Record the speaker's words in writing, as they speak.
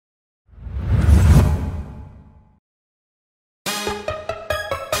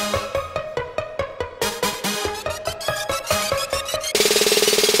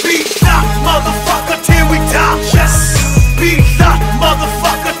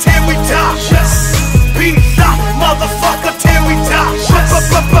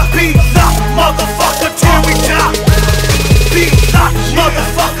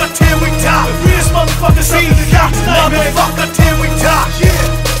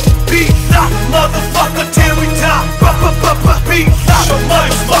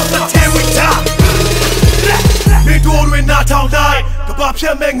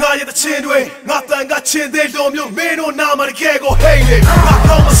the chin way, not that got chin they don't you mean or now my go hate it. Not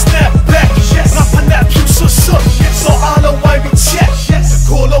come a snap back, not pan that you so I know why we check.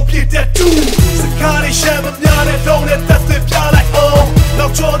 Call up that dude. The car is shabby, don't let that flip like oh.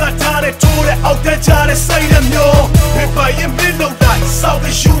 Now draw that down and do that out there, Johnny say them yo. If I am middle die, South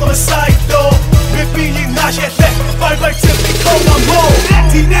is you on the side though. Maybe you not yet let, bye till we come on home.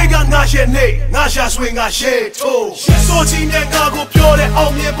 The nigga not yet Nate, not just swing I shit too. So Gyi I go pure that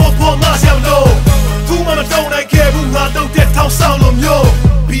on me and Bobo myself no. Two mama don't I care who not don't that town sound on yo.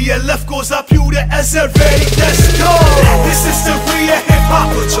 BLF goes up you the SZ ready, let's go. This is the real hip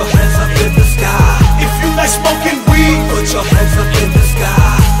hop. Put your hands up in the sky. If you like smoking weed, put your hands up in the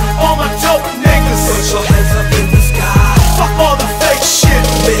sky. All my dope niggas, put your hands up in the sky. Fuck all the fake shit,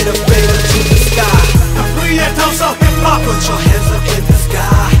 middle finger to the sky. The real house of hip hop. Put your hands up in the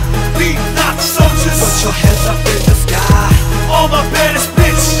sky. We not soldiers. Put your hands up in the sky. All my baddest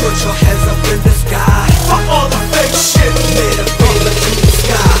bitch. Put your hands up in the sky. Fuck all the fake shit, middle finger to the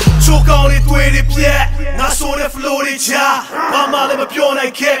sky. Choke on it with it, yeah. Not so that floated, yeah. Mama, let me pure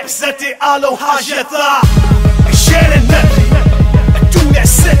like cap. Set the alo hajeta. And share the nothing. I do that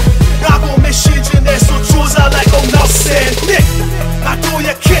sick. I go mission in there, so choose I like oh now send Nick. I do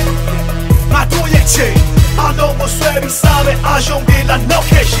your kid. I do your chain. I know what's where we saw it. I don't get like no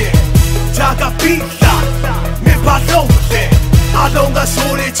cash. Jaga beat that. Me pardon there. I don't got so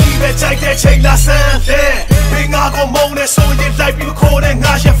they cheap and take that chain last there. Bing I go moan that so you like me call and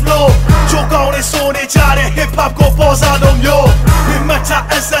I should flow. Joke on it so they try that hip hop go balls out on yo. Me mata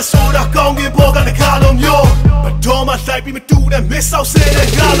SZ Soe Gyi bog on the column yo. But don't my like me do that miss out say that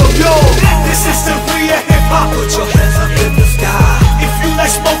column yo. This is the real hip hop. Put your hands up in the sky. If you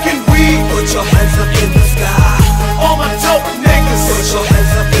like smoking weed, put your hands up in the sky. All my dope niggas, put your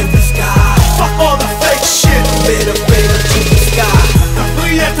hands up in the sky. Fuck all the fake shit, middle finger to the sky. The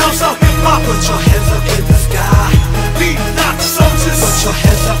real house of hip hop. Put your hands up in the sky. We not soldiers. Put your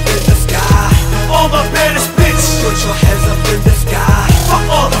hands up in the sky. All my baddest bitch. Put your hands up in the sky. Fuck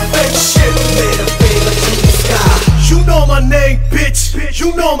all the fake shit, middle finger to the sky. You know my name, bitch.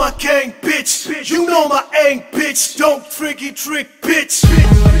 You know my gang, bitch. You know my aim, bitch. Don't tricky trick, bitch.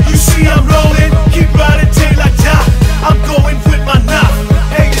 You see I'm rolling, keep riding till I die. I'm going with my knife,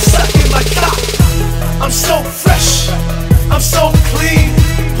 ain't sucking my cock. I'm so fresh, I'm so clean.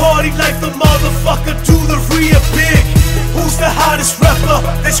 Party like the motherfucker, do the real big. Who's the hottest rapper?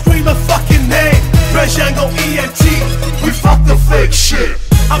 They scream a fucking name. Fresh Angle ENT, we fuck the fake shit.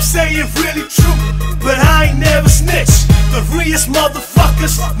 I'm saying really true, but I ain't never snitch. The realest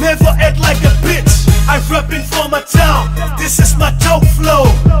motherfuckers never act like a bitch. I'm rapping for my town, this is my dope flow.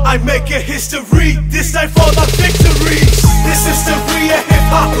 I make a history, this time for my victories. This is the real hip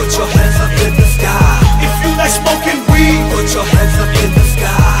hop. Put your hands up in the sky. If you like smoking weed, put your hands up in the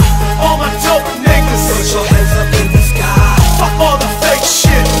sky. All my dope niggas, put your hands up in the sky. Fuck all the